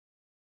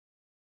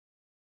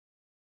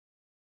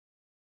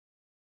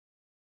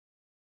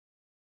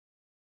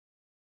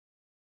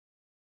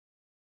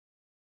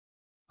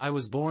I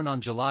was born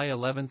on July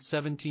 11,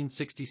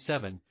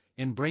 1767,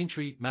 in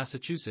Braintree,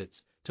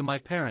 Massachusetts, to my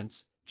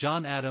parents,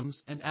 John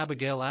Adams and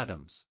Abigail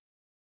Adams.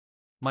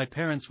 My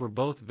parents were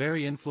both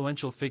very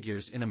influential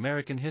figures in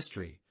American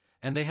history,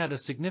 and they had a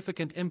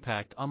significant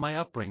impact on my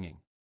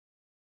upbringing.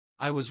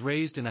 I was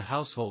raised in a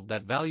household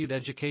that valued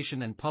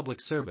education and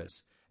public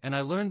service, and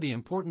I learned the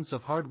importance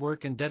of hard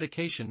work and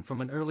dedication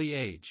from an early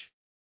age.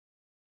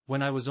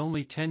 When I was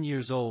only 10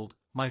 years old,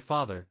 my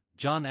father,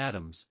 John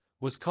Adams,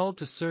 was called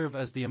to serve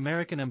as the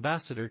American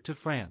ambassador to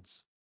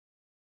France.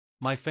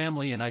 My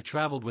family and I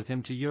traveled with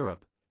him to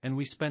Europe, and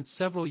we spent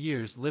several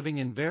years living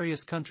in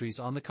various countries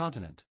on the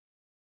continent.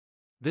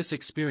 This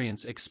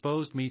experience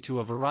exposed me to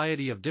a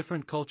variety of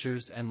different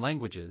cultures and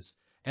languages,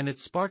 and it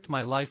sparked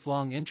my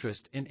lifelong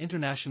interest in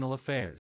international affairs.